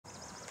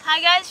Hi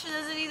guys, for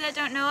those of you that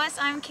don't know us,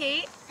 I'm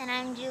Kate. And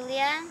I'm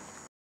Julia.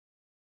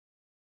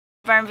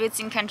 Barn Boots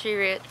and Country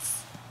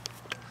Roots.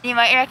 You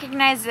might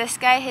recognize this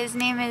guy. His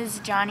name is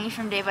Johnny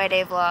from Day by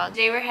Day Vlog.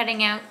 Today we're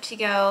heading out to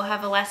go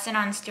have a lesson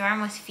on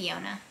Storm with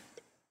Fiona.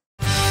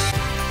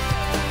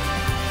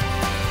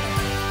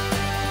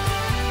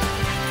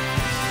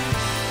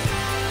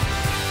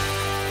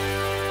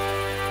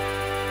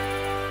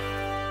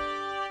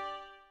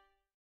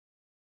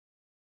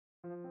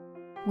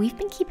 We've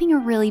been keeping a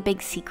really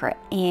big secret,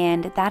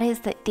 and that is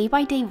that Day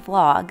by Day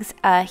Vlogs,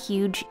 a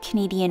huge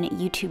Canadian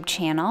YouTube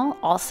channel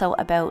also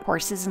about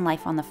horses and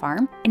life on the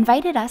farm,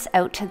 invited us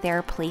out to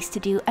their place to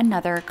do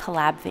another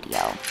collab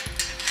video.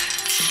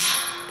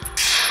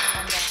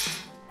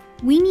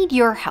 We need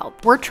your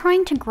help. We're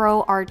trying to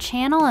grow our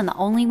channel, and the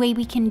only way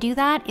we can do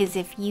that is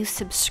if you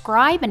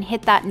subscribe and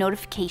hit that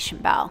notification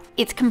bell.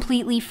 It's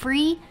completely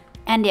free,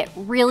 and it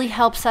really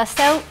helps us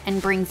out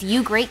and brings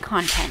you great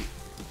content.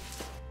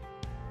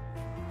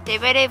 Day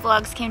by Day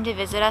Vlogs came to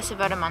visit us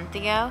about a month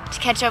ago to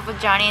catch up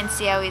with Johnny and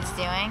see how he's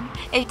doing.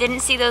 If you didn't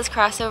see those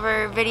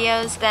crossover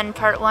videos, then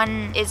part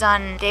 1 is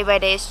on Day by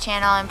Day's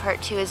channel and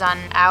part 2 is on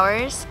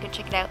ours. Go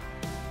check it out.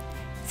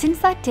 Since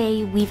that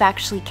day, we've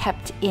actually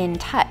kept in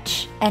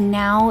touch, and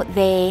now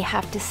they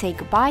have to say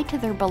goodbye to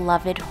their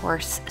beloved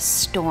horse,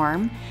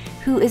 Storm,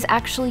 who is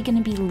actually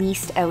going to be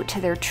leased out to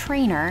their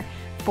trainer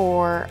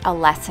for a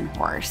lesson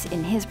horse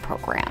in his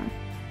program.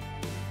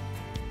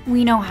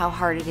 We know how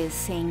hard it is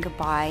saying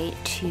goodbye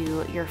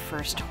to your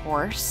first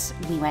horse.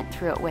 We went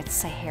through it with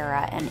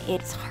Sahara and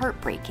it's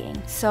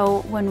heartbreaking.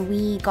 So when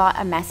we got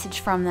a message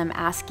from them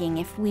asking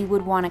if we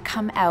would want to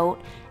come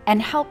out and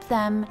help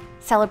them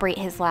celebrate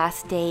his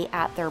last day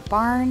at their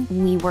barn,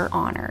 we were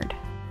honored.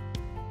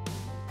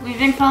 We've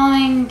been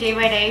following Day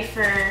by Day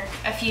for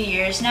a few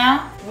years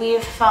now.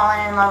 We've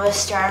fallen in love with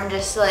Storm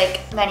just like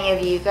many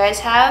of you guys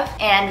have,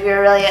 and we were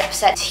really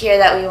upset to hear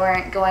that we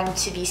weren't going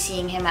to be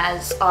seeing him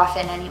as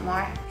often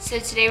anymore. So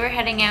today we're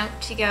heading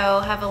out to go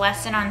have a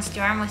lesson on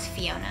Storm with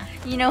Fiona.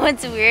 You know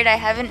what's weird? I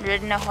haven't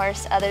ridden a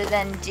horse other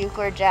than Duke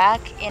or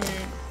Jack in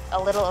a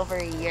little over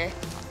a year.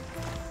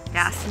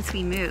 Yeah, since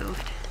we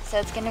moved. So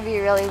it's gonna be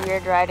really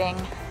weird riding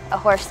a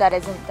horse that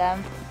isn't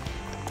them,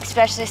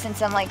 especially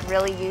since I'm like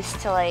really used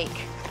to like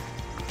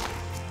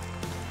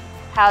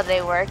how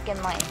they work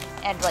and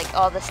like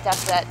all the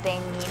stuff that they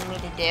need me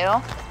to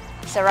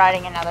do. So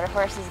riding another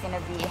horse is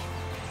gonna be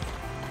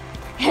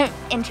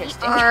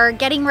interesting. We are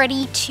getting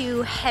ready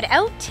to head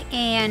out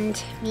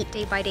and meet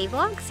Day by Day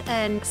Vlogs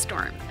and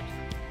Storm.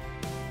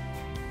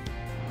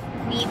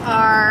 We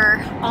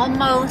are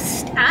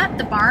almost at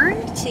the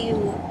barn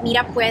to meet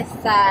up with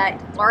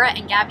Laura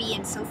and Gabby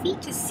and Sophie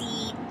to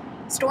see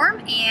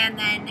Storm, and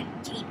then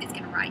Kate is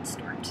gonna ride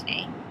Storm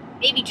today.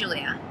 Maybe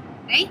Julia,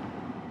 eh?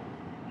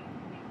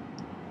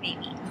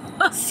 Maybe.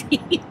 We'll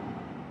see.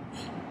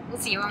 We'll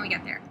see when we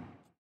get there.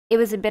 It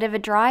was a bit of a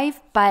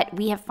drive, but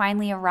we have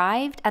finally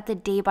arrived at the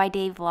Day by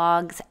Day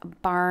Vlogs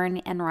barn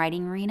and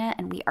riding arena,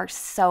 and we are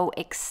so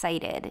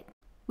excited.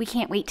 We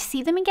can't wait to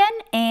see them again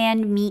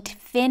and meet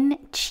Finn,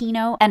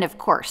 Chino, and of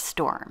course,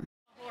 Storm.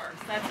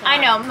 I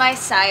know, my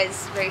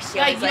size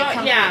ratio is like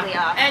completely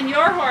off. And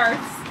your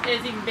horse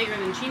is even bigger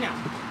than Chino.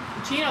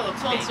 Chino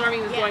looks big. Stormy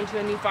was going to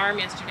a new farm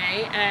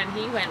yesterday, and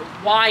he went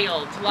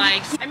wild.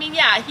 Like, I mean,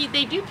 yeah,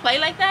 they do play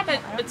like that,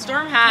 but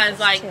Storm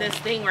has like this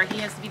thing where he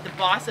has to be the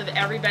boss of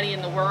everybody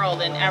in the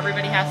world, and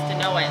everybody has to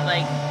know it.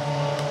 Like,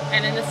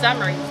 and in the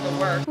summer, he's the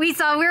worst. We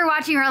were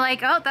watching, we were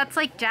like, oh, that's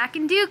like Jack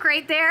and Duke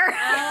right there.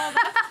 Oh,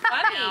 that's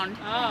funny.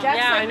 Oh,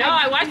 yeah, I know.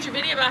 I watched your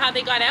video about how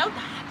they got out.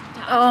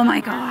 Oh my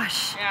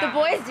gosh. Yeah. The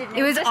boys didn't.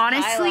 It was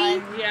honestly,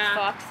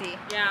 Foxy.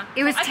 Yeah.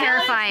 It was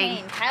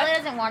terrifying. Kyla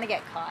doesn't want to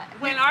get caught.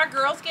 When our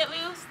girls get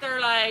loose, they're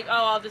like,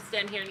 oh, I'll just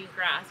stand here and eat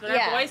grass. When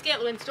our boys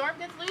when Storm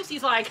gets loose,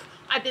 he's like,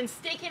 I've been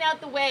staking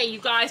out the way. You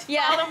guys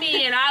follow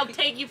me and I'll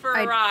take you for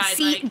a ride.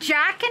 See, like,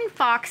 Jack and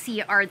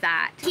Foxy are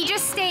that. He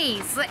just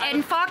stays.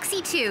 And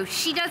Foxy too.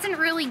 She doesn't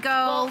really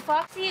go.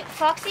 Well,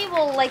 Foxy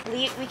will like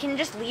leave. We can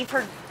just leave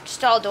her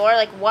stall door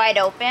like wide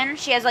open.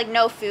 She has like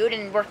no food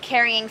and we're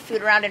carrying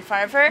food around in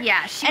front of her.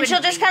 Yeah, and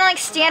she'll just kind of like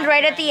stand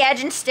right at the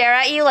edge and stare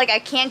at you like I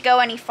can't go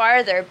any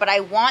farther, but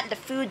I want the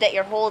food that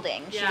you're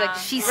holding. She's like,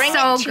 she's bring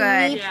so it to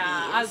good. me,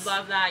 yeah, I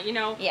love that. You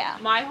know,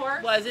 my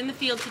horse was in the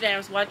field today. I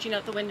was watching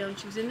out the window and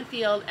she was in the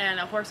field and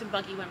a horse and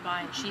buggy went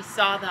by and she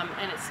saw them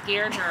and it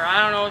scared her.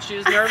 I don't know if she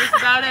was nervous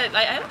about it.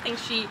 Like, I think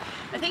she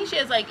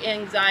has like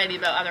anxiety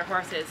about other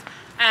horses.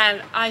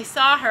 And I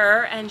saw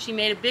her and she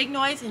made a big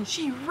noise and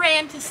she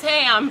ran to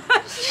Sam.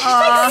 She's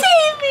like,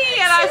 save me!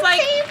 And I was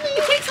like,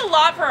 it takes a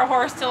lot for a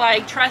horse to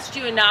like trust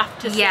you enough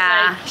to say,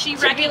 like, she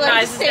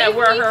recognizes that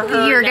we're her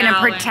herd. You're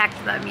gonna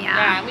protect them,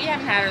 Yeah, we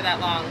haven't had her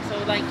that long.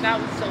 So like that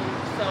was so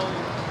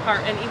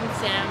heart, and even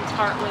Sam's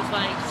heart was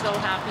like so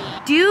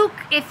happy. Duke,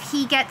 if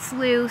he gets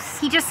loose,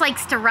 he just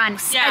likes to run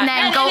and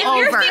then go if over.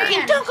 You're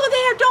thinking, don't go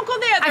there, don't go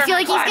there. I feel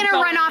like he's gonna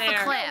run off a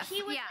cliff.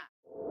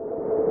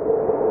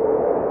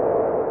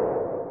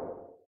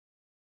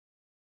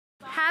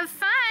 Have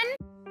fun.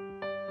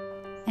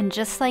 And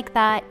just like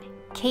that,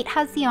 Kate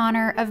has the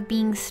honor of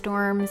being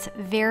Storm's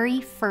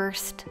very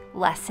first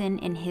lesson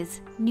in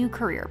his new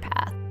career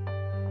path.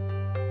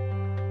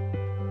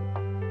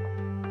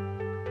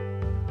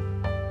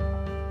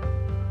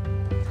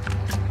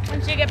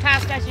 Once you get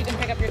past us, you can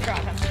pick up your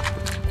trot.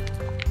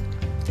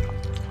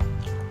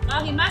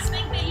 Well, he must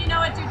think that you know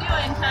what you're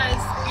doing because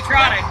you're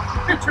trotting.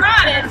 You're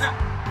trotting.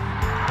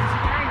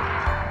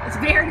 It's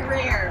very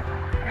rare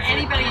for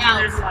anybody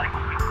else.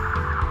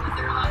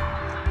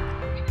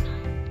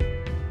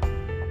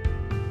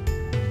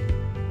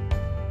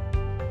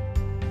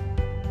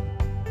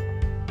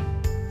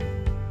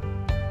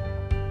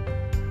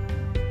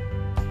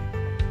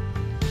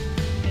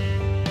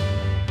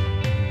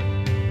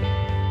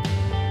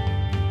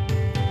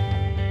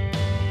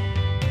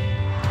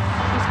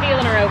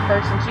 Feeling her out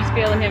first, and she's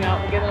feeling him out.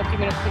 We'll give them a few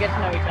minutes to get to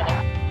know each other.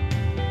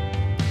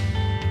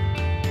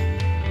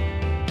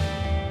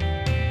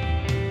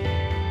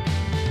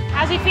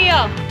 How's he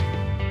feel?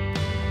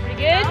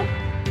 Pretty good?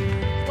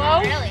 Whoa?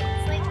 Not really.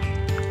 It's like,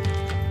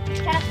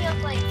 it kind of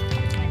feels like.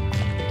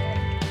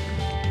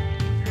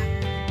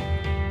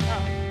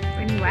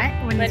 When what?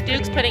 When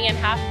Duke's putting in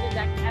half of his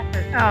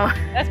effort. Oh.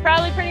 That's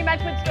probably pretty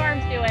much what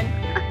Storm's doing.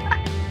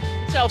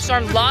 So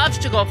Storm loves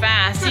to go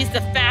fast. He's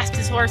the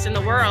fastest horse in the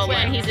world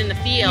when he's in the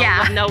field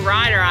with no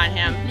rider on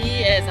him.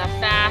 He is a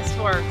fast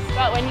horse.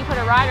 But when you put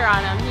a rider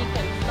on him, he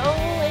can slow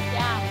it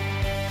down.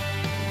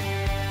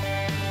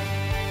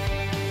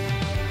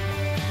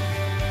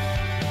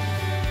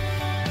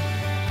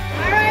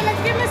 All right,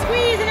 let's give him a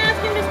squeeze and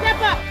ask him to step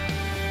up.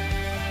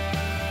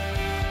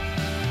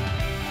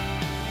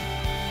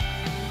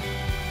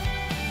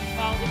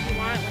 Well, if you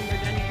want, when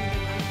we're done, you can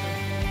do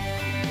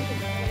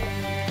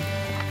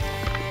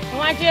I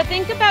want you to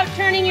think about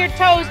turning your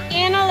toes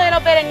in a little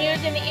bit and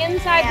using the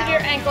insides of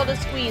your ankle to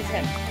squeeze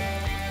him.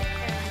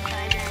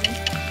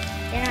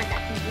 They're not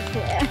that easy to.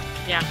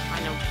 Yeah, I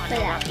know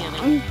that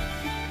feeling.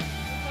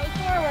 Toes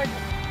forward.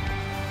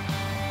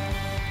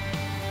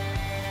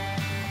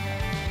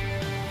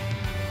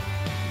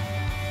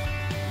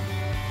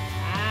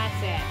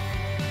 That's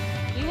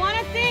it. You want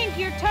to think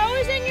your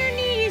toes and your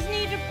knees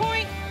need to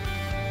point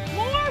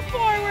more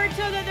forward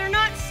so that they're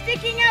not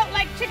sticking out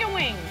like chicken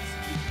wings.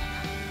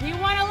 You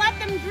want to let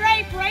them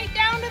drape right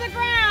down to the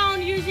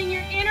ground using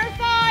your inner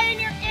thigh and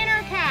your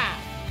inner calf.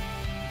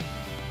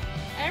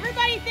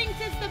 Everybody thinks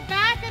it's the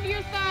back of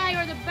your thigh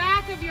or the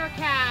back of your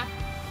calf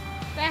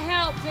that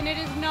helps, and it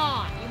is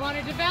not. You want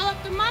to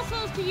develop the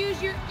muscles to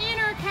use your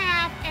inner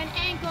calf and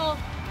ankle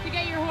to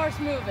get your horse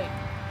moving.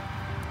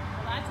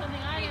 Well, that's something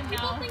I didn't know.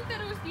 People think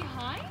that it was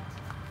behind?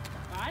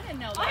 I didn't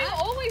know that. I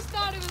always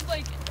thought it was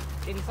like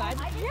Inside?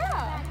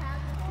 yeah.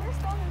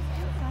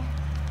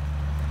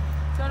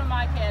 So do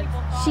my kids.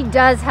 She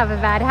does have a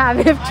bad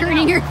habit of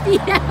turning her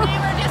feet out. We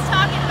were just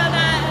talking about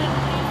that, and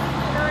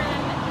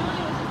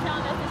Julie was just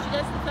telling us that she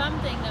does the thumb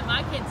thing that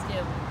my kids do.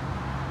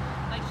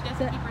 Like she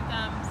doesn't keep her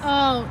thumbs.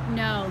 Oh,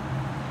 no.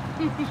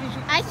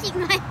 I keep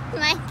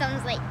my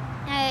thumbs like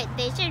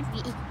they should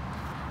be.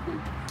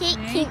 Kate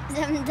keeps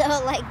them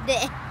though like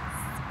this.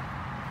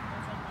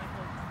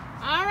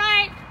 All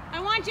right, I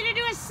want you to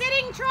do a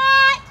sitting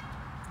trot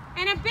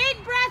and a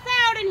big breath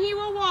out, and he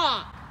will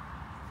walk.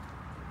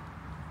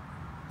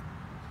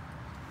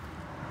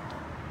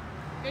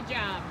 Good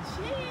job.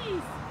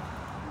 Jeez.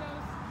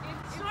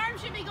 Storm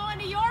should be going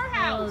to your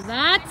house. Oh,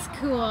 that's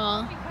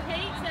cool.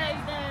 Kate says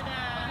that,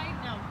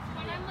 no.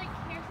 When I'm like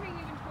cantering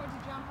even towards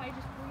a jump, I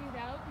just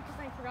breathe out because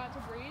I forgot to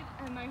breathe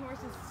and my horse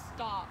has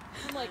stopped.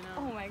 I'm like,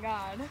 oh my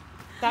god.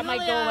 That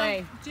might go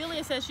away.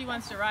 Julia says she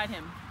wants to ride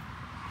him.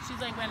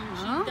 She's like, when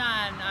she's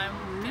done,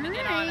 I'm gonna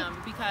get on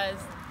him because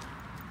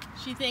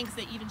she thinks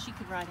that even she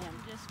could ride him.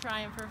 Just try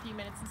him for a few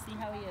minutes and see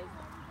how he is.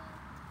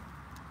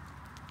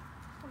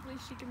 Hopefully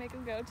she can make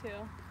him go too.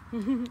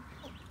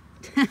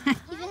 He's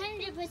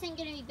 100% going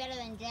to be better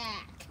than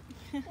Jack.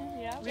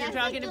 Yeah. We were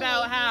talking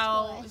about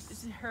how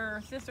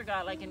her sister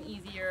got like an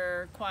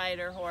easier,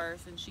 quieter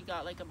horse, and she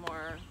got like a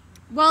more.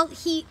 Well,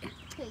 he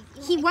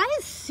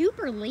was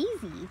super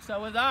lazy. So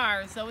was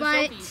ours. So was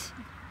Sophie's.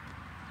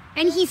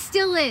 And he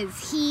still is.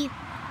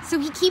 So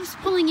he keeps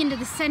pulling into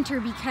the center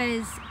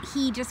because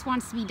he just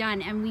wants to be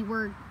done. And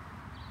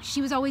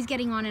she was always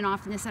getting on and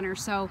off in the center.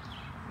 So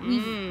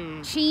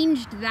we've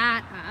changed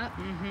that up.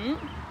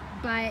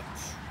 But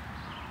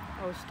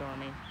oh,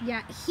 Stormy.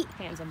 yeah,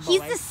 Handsome boy.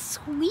 he's the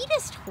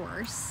sweetest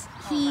horse.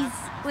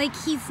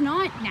 He's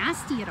not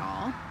nasty at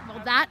all.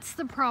 Well, that's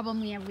the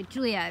problem we have with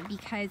Julia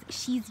because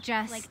she's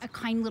just like a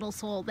kind little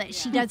soul that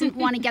she doesn't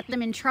want to get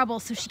them in trouble.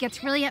 So she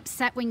gets really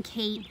upset when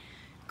Kate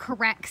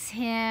corrects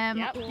him.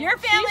 Yep. Your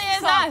family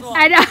is us.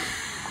 I know.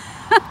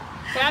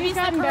 Gabby's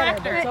the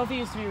corrector. Sophie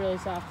used to be really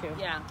soft too.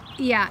 Yeah.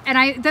 Yeah,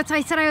 and that's why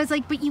I said, I was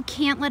like, but you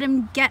can't let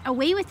him get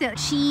away with it.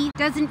 She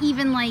doesn't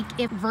even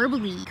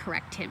verbally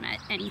correct him at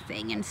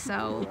anything, and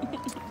so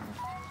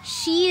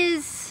she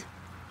is.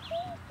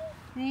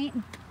 Right?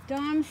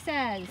 Dom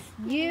says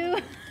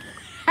you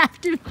have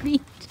to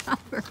be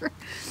tougher.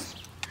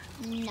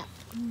 No.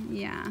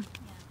 Yeah.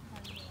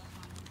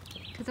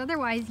 Because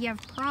otherwise you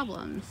have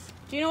problems.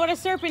 Do you know what a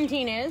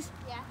serpentine is?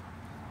 Yeah.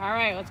 All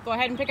right, let's go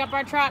ahead and pick up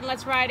our trot and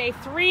let's ride a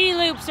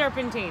 3-loop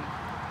serpentine.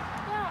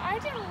 Yeah, I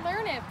didn't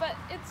learn it, but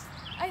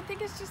I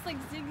think it's just like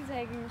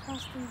zigzagging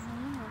across the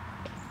room.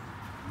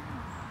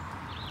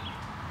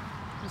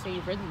 You say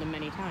you've ridden them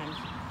many times.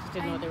 Just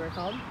didn't know what they were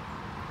called?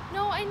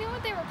 No, I knew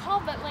what they were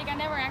called, but like I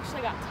never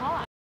actually got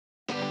taught.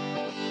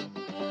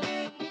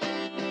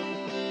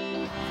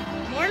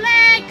 More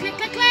leg, click,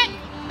 click, click.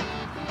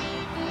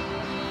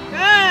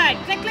 Good,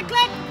 click, click,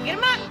 click. Get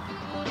them up.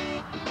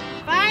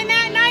 Find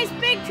that nice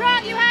big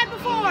trot you had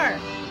before.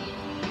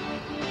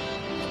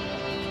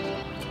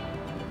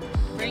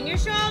 Bring your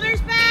shoulders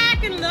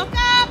back and look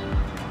up.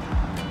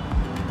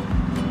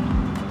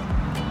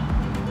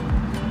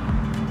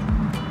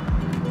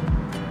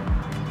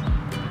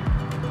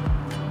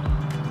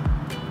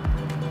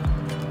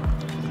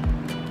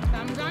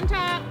 Thumbs on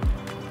top.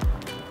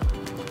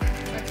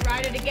 Let's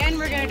ride it again.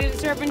 We're going to do the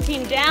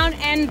serpentine down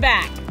and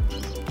back.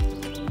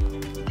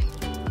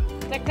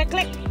 Click, click,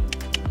 click.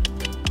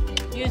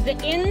 Use the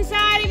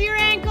inside of your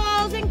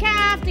ankles and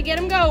calf to get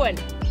them going.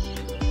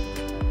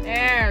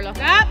 There, look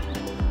up.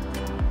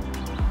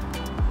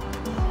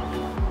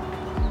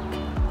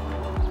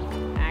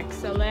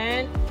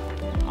 Excellent.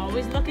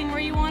 Always looking where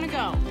you want to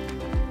go.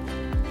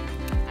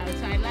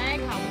 Outside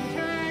leg, help him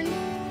turn.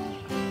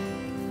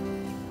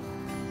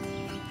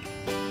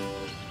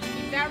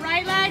 Keep that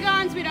right leg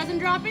on so he doesn't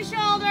drop his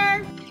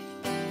shoulder.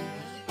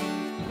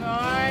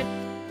 Good.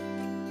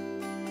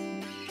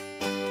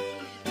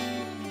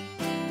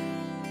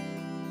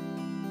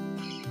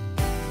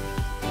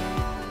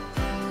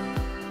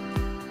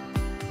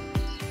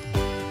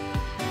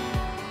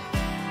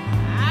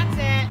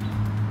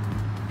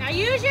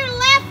 Use your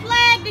left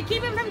leg to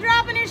keep him from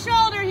dropping his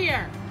shoulder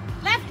here.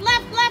 Left,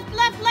 left, left,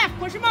 left, left.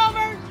 Push him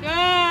over.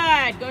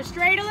 Good. Go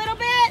straight a little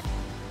bit.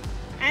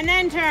 And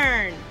then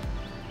turn.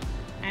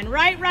 And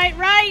right, right,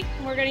 right.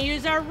 We're going to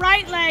use our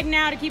right leg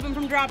now to keep him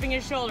from dropping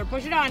his shoulder.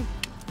 Push it on.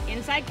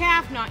 Inside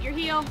calf, not your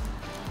heel.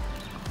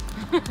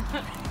 A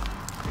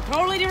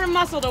totally different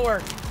muscle to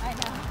work. I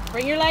know.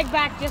 Bring your leg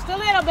back just a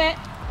little bit.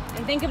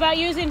 And think about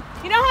using,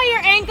 you know how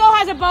your ankle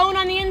has a bone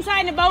on the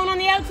inside and a bone on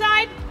the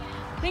outside?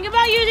 Think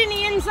about using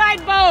the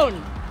inside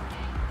bone.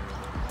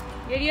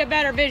 Give you a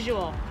better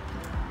visual.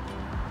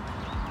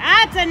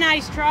 That's a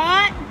nice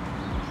trot.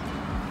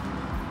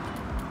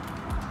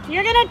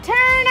 You're gonna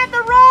turn at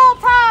the roll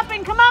top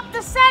and come up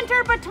the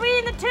center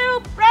between the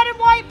 2 red and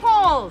white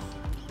poles.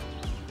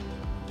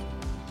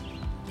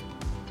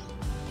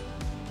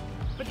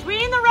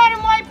 Between the red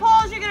and white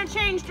poles, you're gonna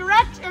change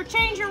direction or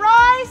change your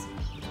rise,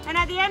 and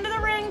at the end of the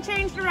ring,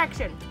 change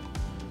direction.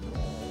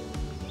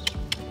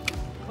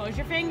 Close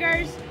your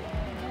fingers.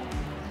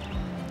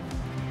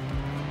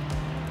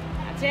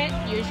 It.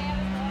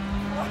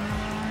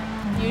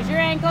 Use your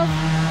ankles.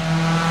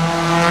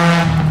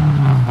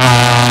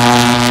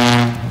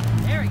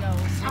 There we go.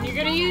 And you're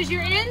going to use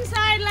your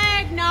inside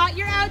leg, not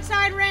your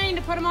outside rein,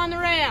 to put him on the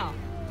rail.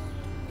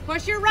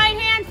 Push your right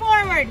hand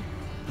forward.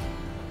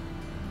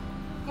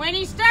 When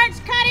he starts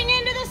cutting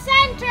into the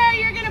center,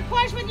 you're going to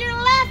push with your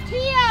left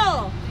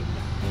heel.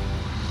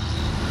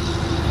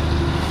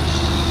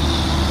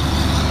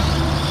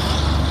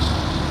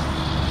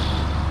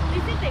 Do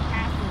you think they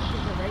passed the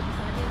right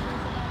beside you?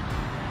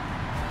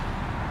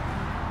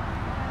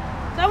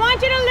 So I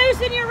want you to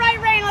loosen your right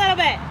rein a little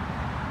bit.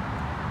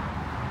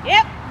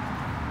 Yep.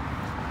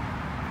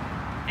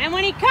 And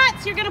when he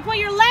cuts, you're going to put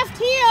your left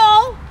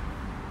heel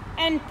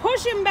and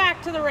push him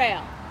back to the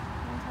rail.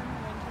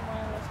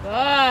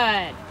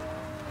 Good.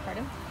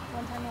 Pardon?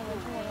 One time I went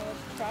to one of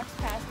those trucks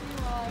past me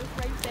while I was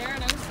right there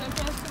and I was so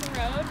close to the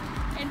road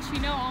and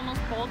Chino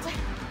almost bolted.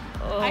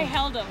 Oh. I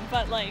held him,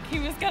 but like he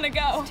was going to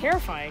go. It's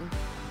terrifying.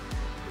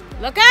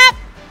 Look up!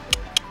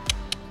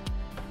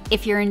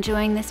 If you're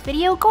enjoying this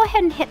video, go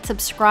ahead and hit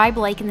subscribe,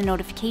 like, and the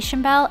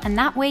notification bell, and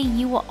that way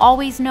you will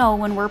always know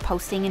when we're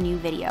posting a new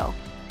video.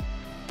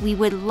 We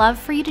would love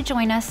for you to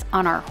join us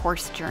on our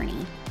horse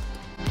journey.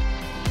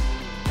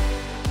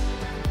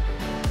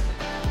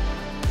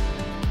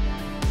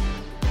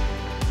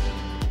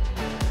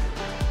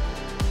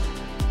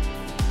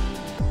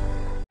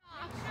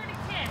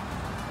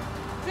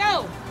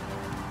 So,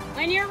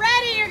 when you're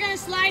ready, you're going to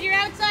slide your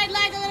outside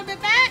leg a little bit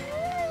back,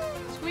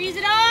 squeeze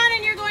it on,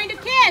 and you're going to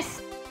kiss.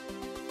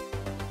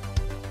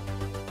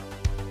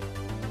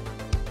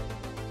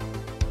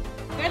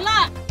 Good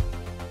luck.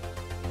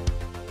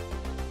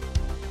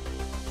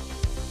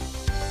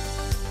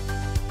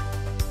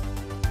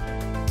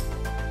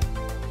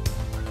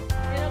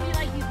 It'll be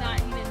like he's not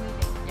even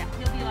moving. Yeah,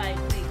 he'll be like,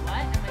 wait,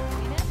 what? Am I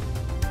doing it?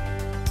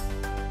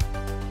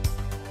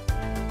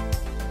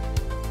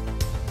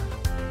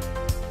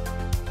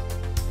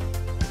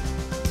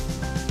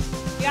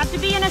 You have to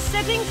be in a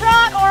sitting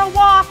trot or a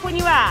walk when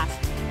you ask.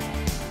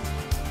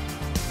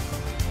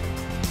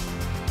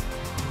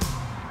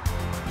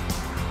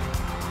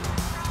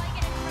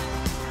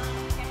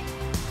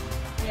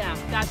 Yeah,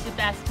 that's the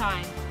best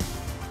time.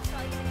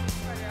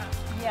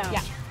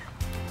 Yeah,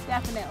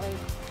 definitely.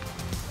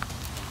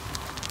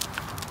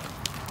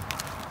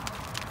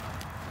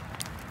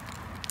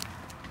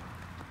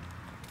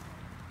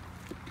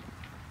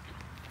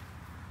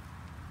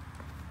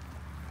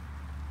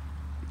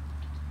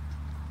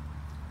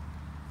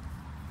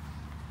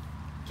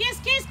 Kiss,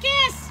 kiss,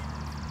 kiss.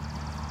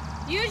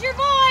 Use your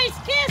voice.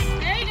 Kiss.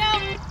 There you go.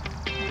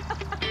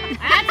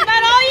 That's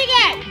about all you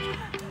get.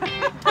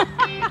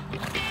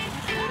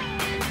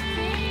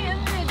 See,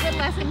 isn't it a good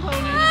lesson,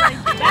 Pony?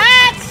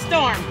 That's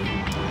Storm.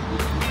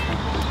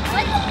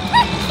 What the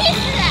heck is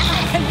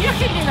that? You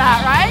can do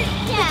that, right?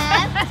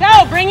 Yeah.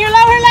 So bring your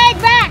lower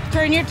leg back.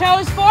 Turn your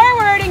toes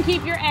forward and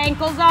keep your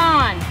ankles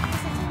on.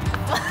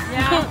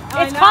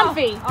 Yeah. It's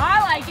comfy. Oh, I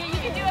like it. You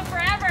can do it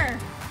forever.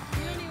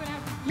 You don't even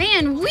have to.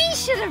 Man, we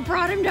should have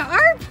brought him to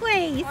our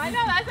place. I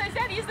know, as I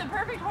said, he's the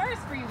perfect horse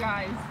for you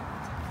guys.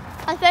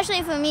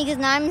 Especially for me, because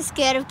now I'm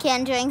scared of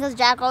cantering, because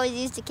Jack always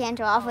used to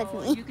canter off with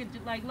me. You could,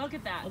 like, look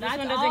at that. Well, this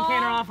one doesn't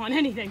canter off on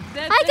anything.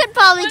 I could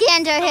probably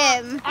canter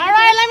him. All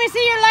right, let me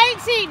see your light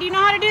seat. Do you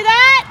know how to do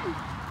that?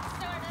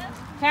 Sort of.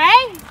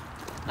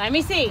 Okay. Let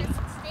me see.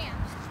 Stand.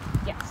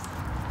 Yes.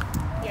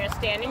 You're gonna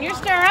stand in your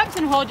stirrups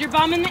and hold your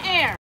bum in the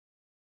air.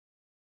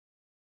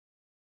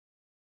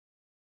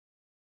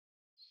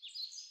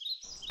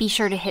 Be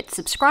sure to hit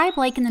subscribe,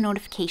 like, and the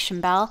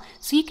notification bell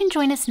so you can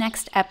join us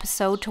next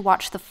episode to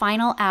watch the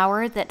final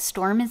hour that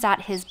Storm is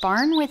at his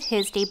barn with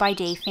his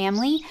day-by-day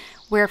family,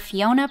 where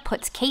Fionna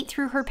puts Kate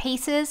through her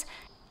paces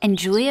and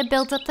Julia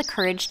builds up the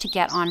courage to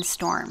get on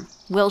Storm.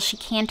 Will she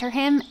canter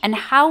him, and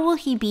how will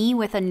he be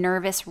with a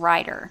nervous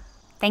rider?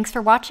 Thanks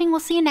for watching. We'll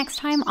see you next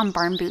time on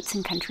Barn Boots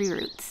and Country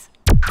Roots.